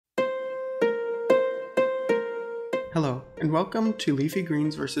Hello, and welcome to Leafy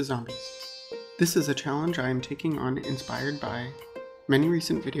Greens vs. Zombies. This is a challenge I am taking on inspired by many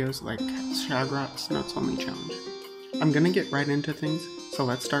recent videos like Shagrot's Nuts Only Challenge. I'm gonna get right into things, so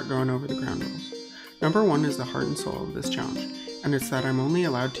let's start going over the ground rules. Number 1 is the heart and soul of this challenge, and it's that I'm only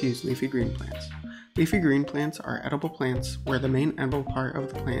allowed to use leafy green plants. Leafy green plants are edible plants where the main edible part of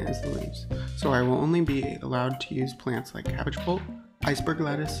the plant is the leaves, so I will only be allowed to use plants like cabbage pulp, iceberg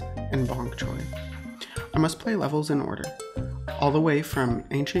lettuce, and bok choy. I must play levels in order, all the way from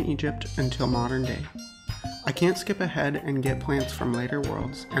ancient Egypt until modern day. I can't skip ahead and get plants from later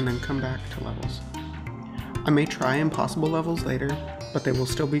worlds and then come back to levels. I may try impossible levels later, but they will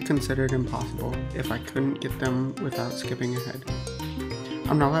still be considered impossible if I couldn't get them without skipping ahead.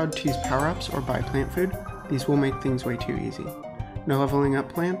 I'm not allowed to use power-ups or buy plant food. These will make things way too easy. No leveling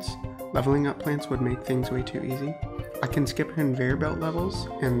up plants. Leveling up plants would make things way too easy. I can skip conveyor belt levels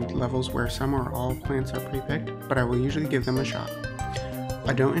and levels where some or all plants are pre-picked, but I will usually give them a shot.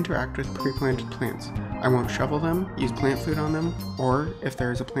 I don't interact with pre-planted plants. I won't shovel them, use plant food on them, or if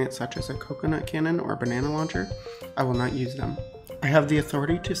there is a plant such as a coconut cannon or banana launcher, I will not use them. I have the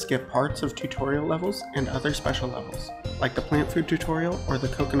authority to skip parts of tutorial levels and other special levels, like the plant food tutorial or the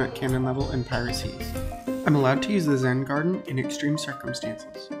coconut cannon level in Piracies. I'm allowed to use the Zen Garden in extreme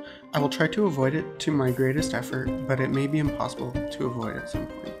circumstances. I will try to avoid it to my greatest effort, but it may be impossible to avoid at some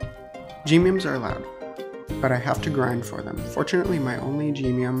point. Gemiums are allowed, but I have to grind for them. Fortunately, my only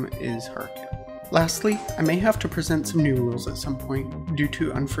gemium is Hurricane. Lastly, I may have to present some new rules at some point due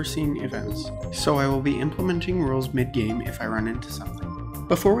to unforeseen events, so I will be implementing rules mid-game if I run into something.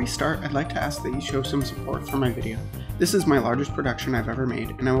 Before we start, I'd like to ask that you show some support for my video. This is my largest production I've ever made,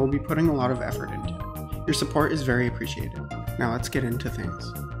 and I will be putting a lot of effort into it. Your support is very appreciated. Now let's get into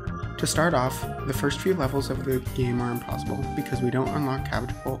things. To start off, the first few levels of the game are impossible because we don't unlock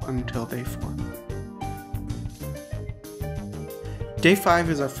cabbage pulp until day 4. Day 5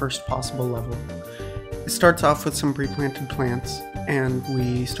 is our first possible level. It starts off with some pre-planted plants, and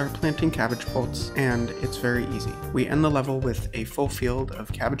we start planting cabbage pulps, and it's very easy. We end the level with a full field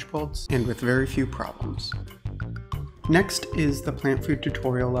of cabbage pulps and with very few problems. Next is the plant food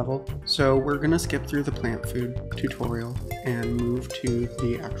tutorial level, so we're gonna skip through the plant food tutorial and move to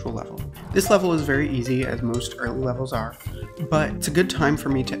the actual level. This level is very easy, as most early levels are, but it's a good time for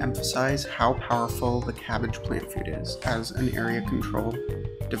me to emphasize how powerful the cabbage plant food is as an area control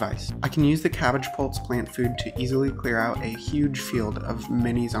device. I can use the cabbage pulp's plant food to easily clear out a huge field of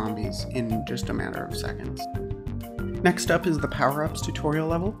many zombies in just a matter of seconds. Next up is the power-ups tutorial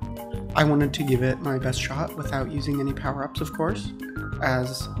level. I wanted to give it my best shot without using any power-ups, of course,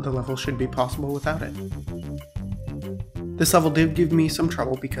 as the level should be possible without it. This level did give me some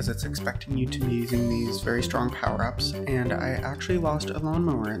trouble because it's expecting you to be using these very strong power-ups, and I actually lost a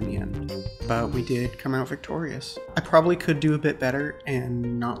lawnmower in the end, but we did come out victorious. I probably could do a bit better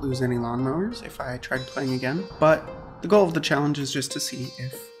and not lose any lawnmowers if I tried playing again, but the goal of the challenge is just to see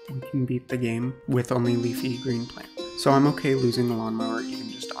if we can beat the game with only leafy green plants. So I'm okay losing a lawnmower even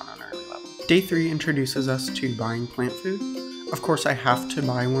just on an early level. Day 3 introduces us to buying plant food. Of course I have to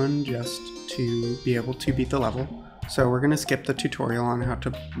buy one just to be able to beat the level. So we're going to skip the tutorial on how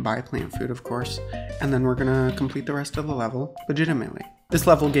to buy plant food, of course, and then we're going to complete the rest of the level legitimately. This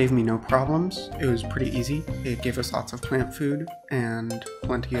level gave me no problems. It was pretty easy. It gave us lots of plant food and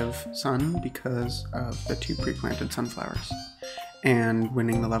plenty of sun because of the 2 pre-planted sunflowers. And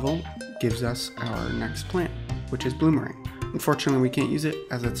winning the level gives us our next plant, which is bloomerang. Unfortunately, we can't use it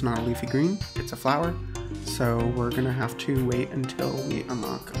as it's not a leafy green, it's a flower, so we're gonna have to wait until we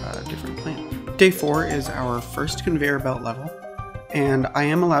unlock a different plant. Day 4 is our first conveyor belt level, and I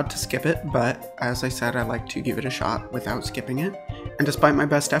am allowed to skip it, but as I said, I like to give it a shot without skipping it. And despite my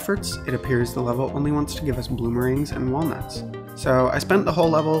best efforts, it appears the level only wants to give us bloomerangs and walnuts. So I spent the whole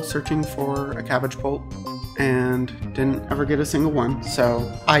level searching for a cabbage pulp, and didn't ever get a single one, so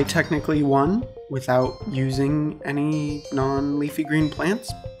I technically won without using any non-leafy green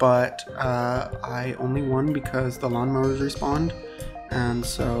plants, but I only won because the lawnmowers respawned, and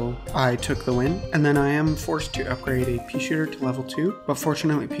so I took the win. And then I am forced to upgrade a pea shooter to level 2, but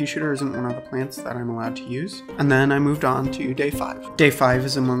fortunately pea shooter isn't one of the plants that I'm allowed to use. And then I moved on to day 5. Day 5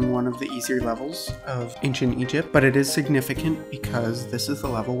 is among one of the easier levels of ancient Egypt, but it is significant because this is the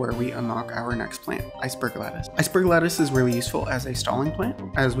level where we unlock our next plant, iceberg lettuce. Iceberg lettuce is really useful as a stalling plant,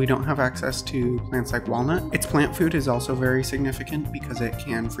 as we don't have access to plants like walnut. Its plant food is also very significant because it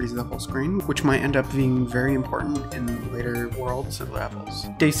can freeze the whole screen, which might end up being very important in later worlds levels.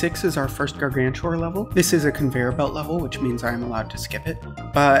 Day 6 is our first Gargantuar level. This is a conveyor belt level, which means I am allowed to skip it,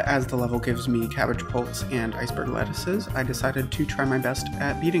 but as the level gives me cabbage pults and iceberg lettuces, I decided to try my best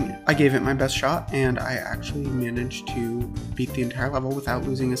at beating it. I gave it my best shot, and I actually managed to beat the entire level without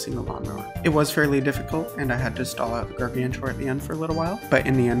losing a single lawnmower. It was fairly difficult, and I had to stall out the Gargantuar at the end for a little while, but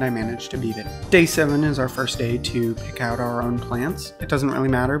in the end I managed to beat it. Day 7 is our first day to pick out our own plants. It doesn't really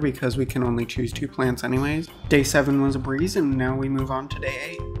matter because we can only choose 2 plants anyways. Day 7 was a breeze, and now we move on to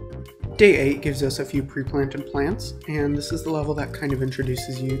day 8. Day 8 gives us a few pre-planted plants, and this is the level that kind of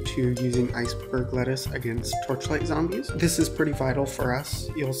introduces you to using iceberg lettuce against torchlight zombies. This is pretty vital for us,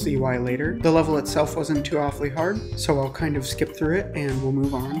 you'll see why later. The level itself wasn't too awfully hard, so I'll kind of skip through it and we'll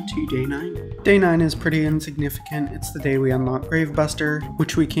move on to day 9. Day 9 is pretty insignificant. It's the day we unlock Gravebuster,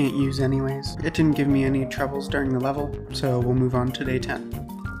 which we can't use anyways. It didn't give me any troubles during the level, so we'll move on to day 10.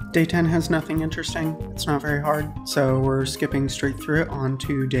 Day 10 has nothing interesting, it's not very hard, so we're skipping straight through it on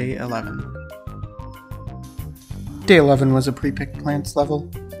to day 11. Day 11 was a pre-picked plants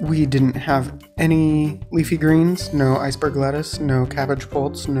level. We didn't have any leafy greens, no iceberg lettuce, no cabbage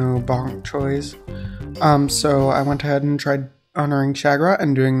pults, no bok choys. So I went ahead and tried honoring Shagrot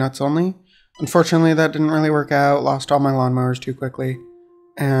and doing nuts only. Unfortunately that didn't really work out, lost all my lawnmowers too quickly.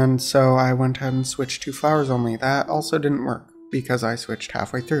 And so I went ahead and switched to flowers only. That also didn't work, because I switched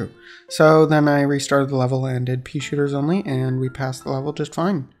halfway through. So then I restarted the level and did pea shooters only, and we passed the level just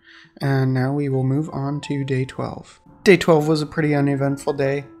fine. And now we will move on to day 12. Day 12 was a pretty uneventful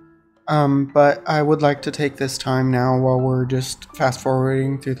day, but I would like to take this time now while we're just fast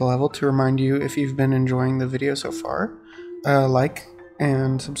forwarding through the level to remind you, if you've been enjoying the video so far, like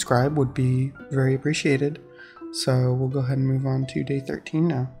and subscribe would be very appreciated. So we'll go ahead and move on to day 13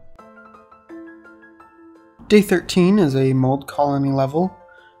 now. Day 13 is a mold colony level.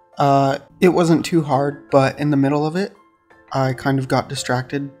 It wasn't too hard, but in the middle of it, I kind of got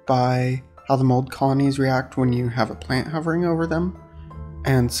distracted by how the mold colonies react when you have a plant hovering over them.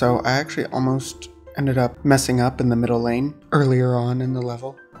 And so I actually almost ended up messing up in the middle lane earlier on in the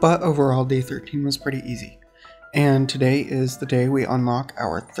level. But overall, day 13 was pretty easy. And today is the day we unlock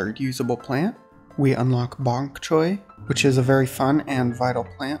our 3rd usable plant. We unlock bok choy, which is a very fun and vital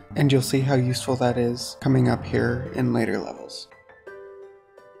plant, and you'll see how useful that is coming up here in later levels.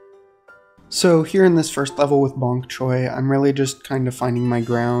 So here in this first level with bok choy, I'm really just kind of finding my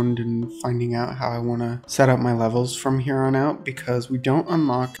ground and finding out how I want to set up my levels from here on out, because we don't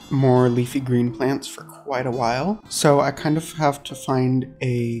unlock more leafy green plants for quite a while. So I kind of have to find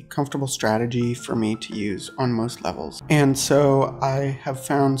a comfortable strategy for me to use on most levels. And so I have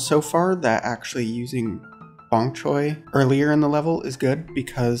found so far that actually using bok choy earlier in the level is good,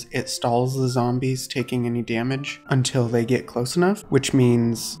 because it stalls the zombies taking any damage until they get close enough, which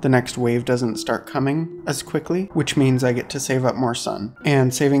means the next wave doesn't start coming as quickly, which means I get to save up more sun.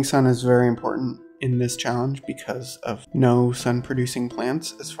 And saving sun is very important in this challenge because of no sun producing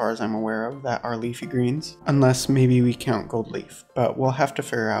plants, as far as I'm aware of, that are leafy greens, unless maybe we count gold leaf, but we'll have to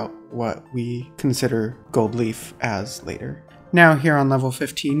figure out what we consider gold leaf as later. Now here on level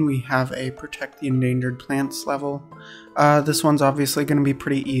 15 we have a protect the endangered plants level. This one's obviously going to be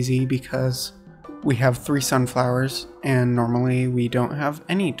pretty easy because we have 3 sunflowers and normally we don't have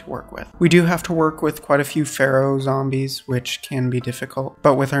any to work with. We do have to work with quite a few pharaoh zombies, which can be difficult,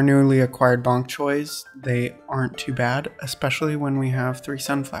 but with our newly acquired bok choys, they aren't too bad, especially when we have 3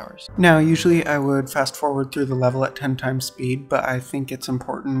 sunflowers. Now usually I would fast forward through the level at 10 times speed, but I think it's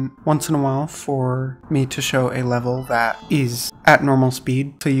important once in a while for me to show a level that is at normal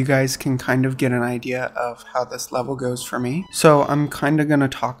speed so you guys can kind of get an idea of how this level goes for me. So I'm kind of going to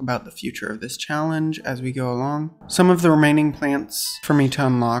talk about the future of this challenge as we go along. Some of the remaining plants for me to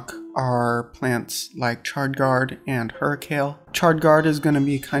unlock are plants like Chardguard and Hurricane. Chardguard is going to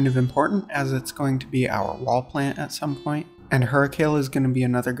be kind of important as it's going to be our wall plant at some point, and Hurricane is going to be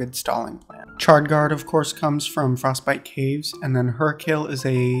another good stalling plant. Chardguard of course comes from Frostbite Caves, and then Hurricane is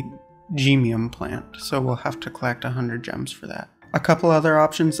a gemium plant, so we'll have to collect 100 gems for that. A couple other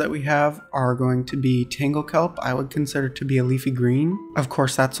options that we have are going to be Tangle Kelp. I would consider to be a leafy green. Of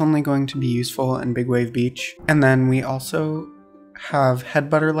course, that's only going to be useful in Big Wave Beach. And then we also have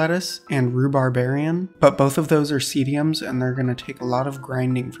Headbutter Lettuce and Rhubarbarian, but both of those are Cediums and they're going to take a lot of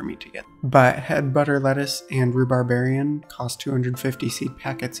grinding for me to get. But Headbutter Lettuce and Rhubarbarian cost 250 seed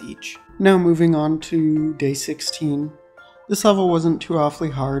packets each. Now moving on to day 16. This level wasn't too awfully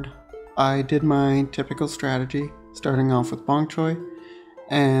hard. I did my typical strategy, starting off with bok choy,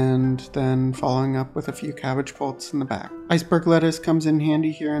 and then following up with a few cabbage pults in the back. Iceberg lettuce comes in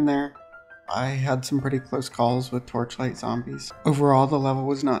handy here and there. I had some pretty close calls with torchlight zombies. Overall, the level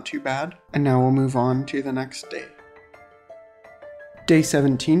was not too bad, and now we'll move on to the next day. Day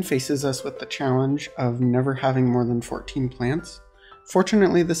 17 faces us with the challenge of never having more than 14 plants.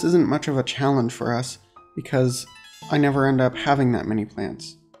 Fortunately, this isn't much of a challenge for us because I never end up having that many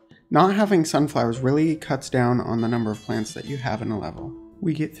plants. Not having sunflowers really cuts down on the number of plants that you have in a level.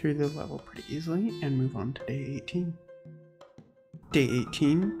 We get through the level pretty easily and move on to day 18. Day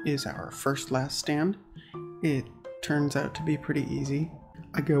 18 is our first last stand. It turns out to be pretty easy.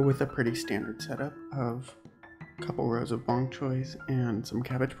 I go with a pretty standard setup of a couple rows of bok choys and some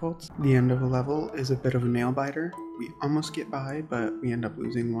cabbage poults. The end of a level is a bit of a nail biter. We almost get by, but we end up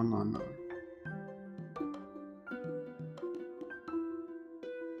losing one lawnmower.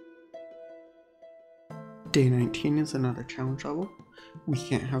 Day 19 is another challenge level. We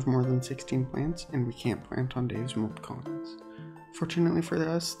can't have more than 16 plants, and we can't plant on Dave's mold colonies. Fortunately for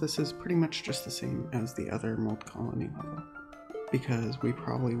us, this is pretty much just the same as the other mold colony level, because we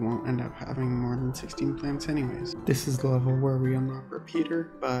probably won't end up having more than 16 plants anyways. This is the level where we unlock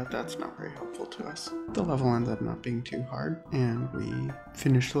repeater, but that's not very helpful to us. The level ends up not being too hard, and we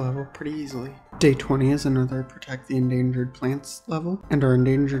finish the level pretty easily. Day 20 is another protect the endangered plants level, and our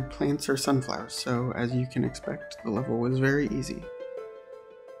endangered plants are sunflowers, so as you can expect, the level was very easy.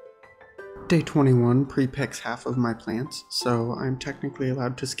 Day 21 pre-picks half of my plants, so I'm technically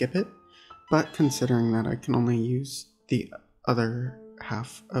allowed to skip it, but considering that I can only use the other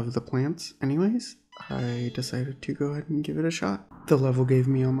half of the plants anyways, I decided to go ahead and give it a shot. The level gave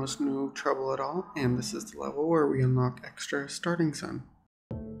me almost no trouble at all, and this is the level where we unlock extra starting sun.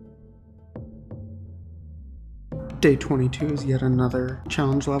 Day 22 is yet another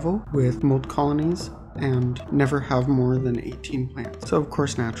challenge level with mold colonies and never have more than 18 plants. So of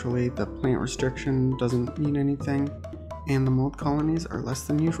course naturally the plant restriction doesn't mean anything and the mold colonies are less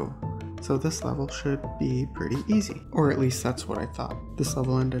than usual. So this level should be pretty easy, or at least that's what I thought. This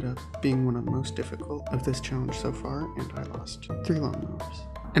level ended up being one of the most difficult of this challenge so far, and I lost 3 lawnmowers.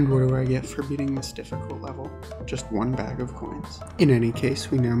 And what do I get for beating this difficult level? Just 1 bag of coins. In any case,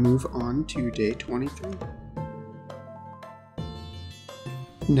 we now move on to day 23.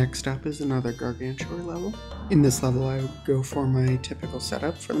 Next up is another gargantuar level. In this level I go for my typical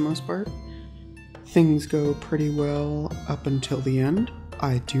setup for the most part. Things go pretty well up until the end.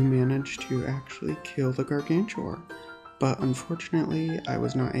 I do manage to actually kill the gargantuar, but unfortunately I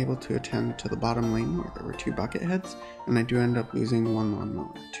was not able to attend to the bottom lane where there were 2 bucket heads, and I do end up losing 1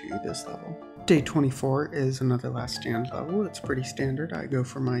 lawnmower to this level. Day 24 is another last stand level. It's pretty standard. I go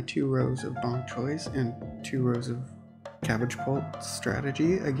for my 2 rows of bok choys and 2 rows of cabbage pult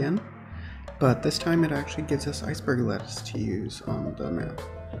strategy again, but this time it actually gives us iceberg lettuce to use on the map.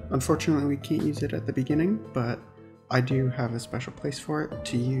 Unfortunately we can't use it at the beginning, but I do have a special place for it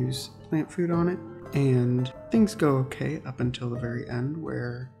to use plant food on it, and things go okay up until the very end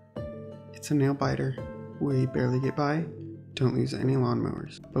where it's a nail biter. We barely get by, don't lose any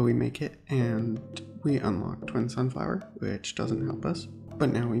lawnmowers, but we make it and we unlock twin sunflower, which doesn't help us.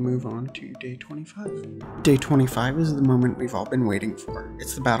 But now we move on to day 25. Day 25 is the moment we've all been waiting for.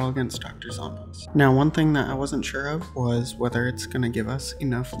 It's the battle against Dr. Zomboss. Now, one thing that I wasn't sure of was whether it's going to give us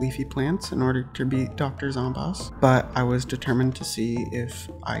enough leafy plants in order to beat Dr. Zomboss, but I was determined to see if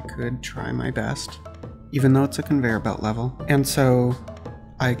I could try my best, even though it's a conveyor belt level. And so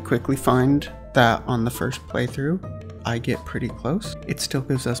I quickly find that on the first playthrough, I get pretty close. It still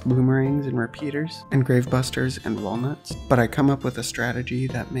gives us boomerangs and repeaters and gravebusters and walnuts, but I come up with a strategy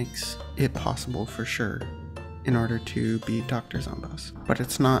that makes it possible for sure in order to beat Dr. Zomboss. But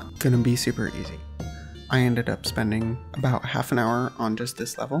it's not gonna be super easy. I ended up spending about half an hour on just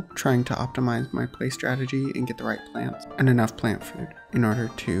this level, trying to optimize my play strategy and get the right plants and enough plant food in order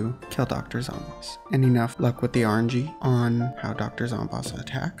to kill Dr. Zomboss, and enough luck with the RNG on how Dr. Zomboss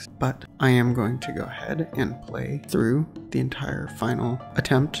attacks. But I am going to go ahead and play through the entire final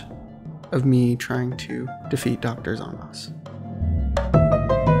attempt of me trying to defeat Dr. Zomboss.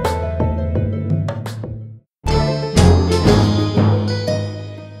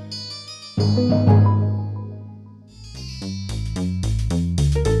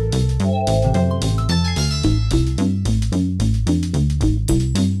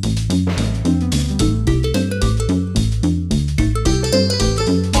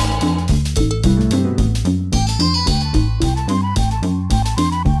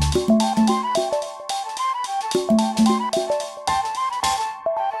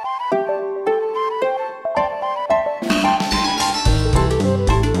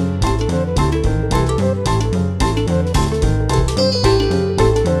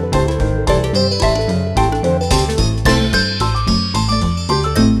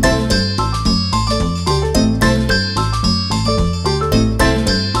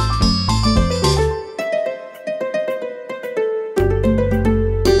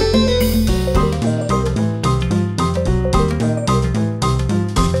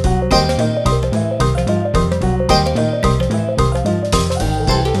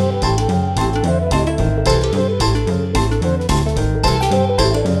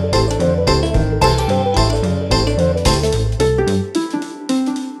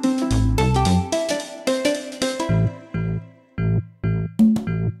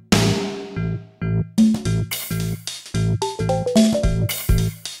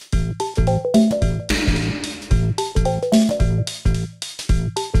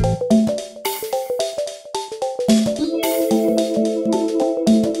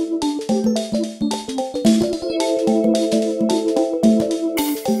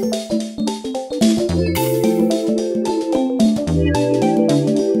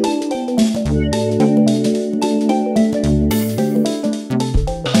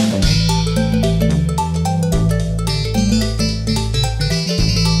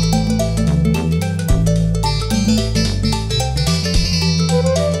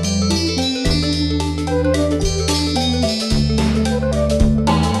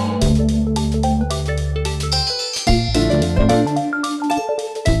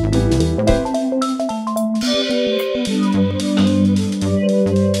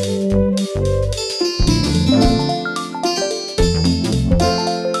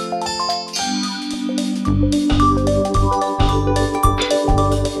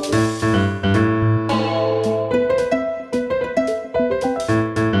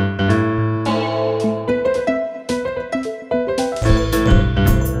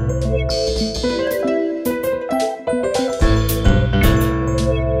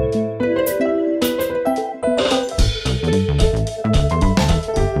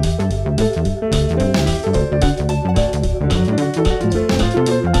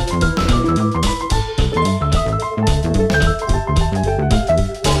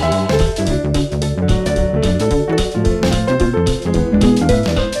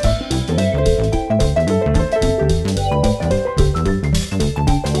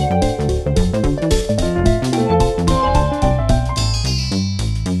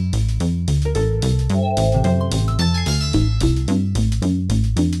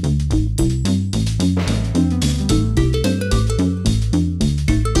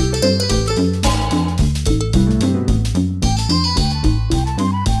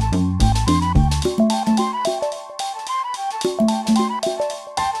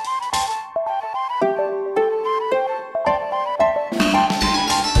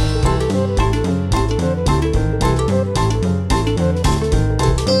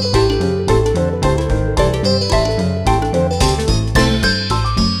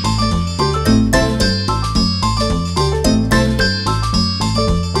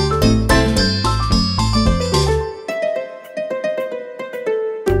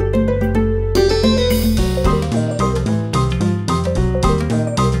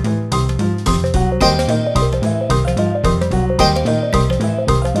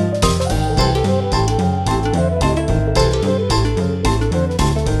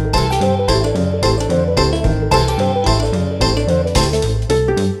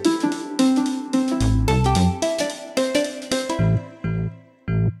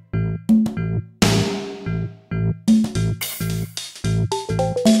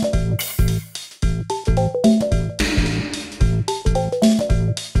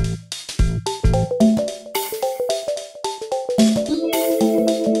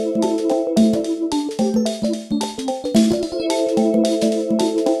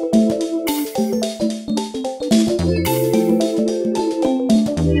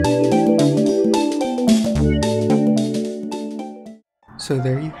 So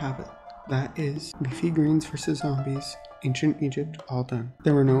there you have it. That is Leafy Greens vs. Zombies, Ancient Egypt, all done.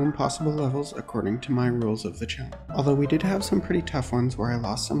 There were no impossible levels according to my rules of the challenge. Although we did have some pretty tough ones where I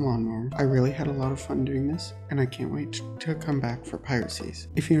lost some lawnmowers, I really had a lot of fun doing this, and I can't wait to come back for Piracies.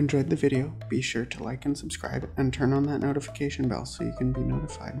 If you enjoyed the video, be sure to like and subscribe, and turn on that notification bell so you can be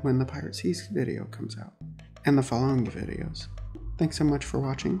notified when the Piracies video comes out, and the following videos. Thanks so much for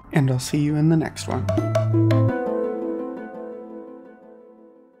watching, and I'll see you in the next one.